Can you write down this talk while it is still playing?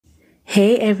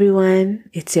Hey everyone,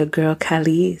 it's your girl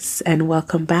Khalees, and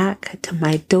welcome back to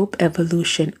my Dope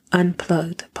Evolution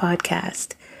Unplugged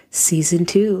podcast, Season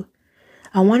 2.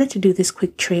 I wanted to do this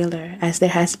quick trailer as there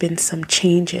has been some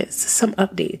changes, some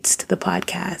updates to the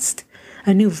podcast,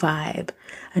 a new vibe,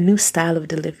 a new style of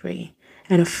delivery,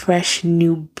 and a fresh,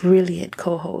 new, brilliant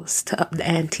co-host to up the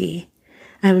ante.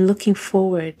 I'm looking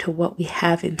forward to what we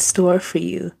have in store for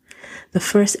you. The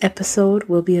first episode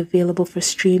will be available for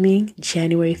streaming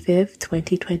January 5th,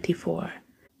 2024.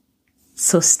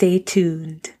 So stay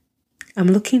tuned. I'm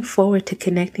looking forward to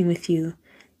connecting with you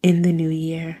in the new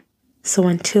year. So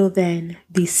until then,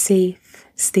 be safe,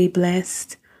 stay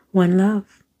blessed, one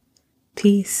love,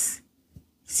 peace.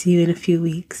 See you in a few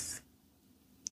weeks.